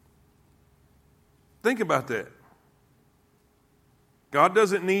 Think about that. God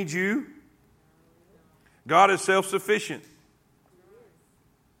doesn't need you. God is self-sufficient.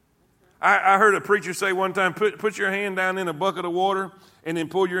 I heard a preacher say one time, put your hand down in a bucket of water and then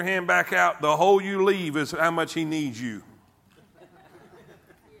pull your hand back out. The hole you leave is how much he needs you.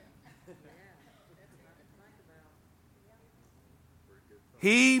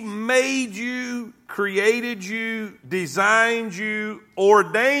 He made you, created you, designed you,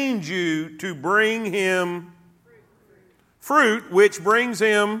 ordained you to bring him fruit, which brings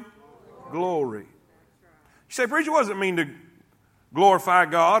him glory. say, preacher, what does it mean to glorify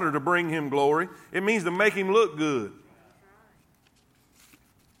God or to bring Him glory? It means to make Him look good.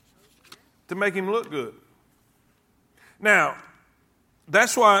 To make Him look good. Now,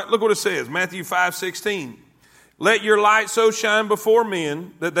 that's why, look what it says, Matthew 5:16. Let your light so shine before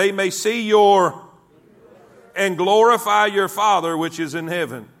men that they may see your and glorify your Father which is in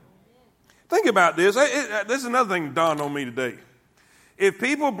heaven. Think about this. This is another thing that dawned on me today. If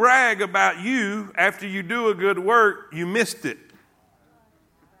people brag about you after you do a good work, you missed it.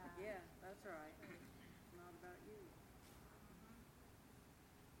 Yeah, that's right. Not about you.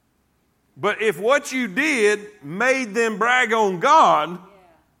 But if what you did made them brag on God, Yeah. Hallelujah.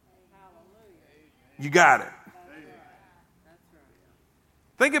 you got it. That's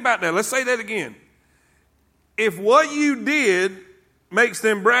right. Think about that. Let's say that again. If what you did makes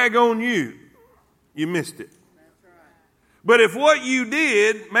them brag on you, you missed it. That's right. But if what you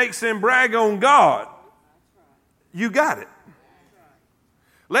did makes them brag on God, That's right. you got it.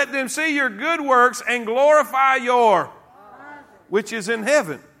 Let them see your good works and glorify your which is in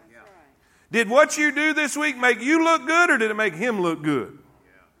heaven. That's right. Did what you do this week make you look good or did it make Him look good?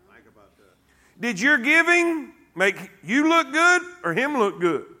 Yeah, think about that. Did your giving make you look good or Him look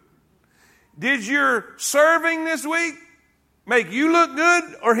good? Did your serving this week make you look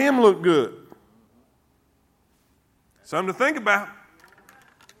good or Him look good? Something to think about.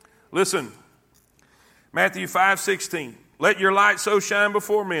 Listen, Matthew 5:16. Let your light so shine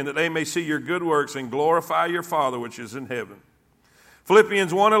before men that they may see your good works and glorify your Father which is in heaven.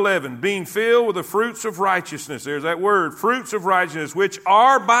 Philippians 1:11. Being filled with the fruits of righteousness. There's that word, fruits of righteousness, which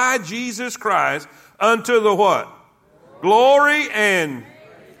are by Jesus Christ unto the what? Glory and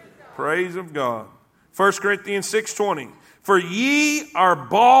praise of God. 1 Corinthians 6:20. For ye are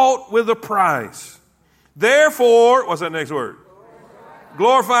bought with a price. Therefore, what's that next word?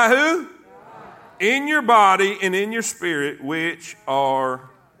 Glorify who? In your body and in your spirit, which are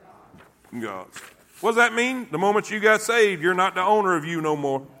God's. What does that mean? The moment you got saved, you're not the owner of you no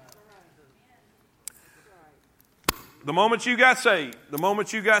more. The moment you got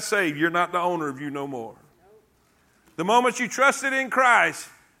saved, you're not the owner of you no more. The moment you trusted in Christ,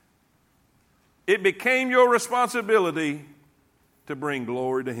 it became your responsibility to bring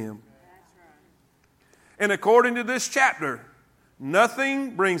glory to Him. And according to this chapter,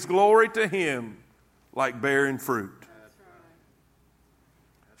 nothing brings glory to Him like bearing fruit.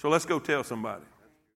 So let's go tell somebody.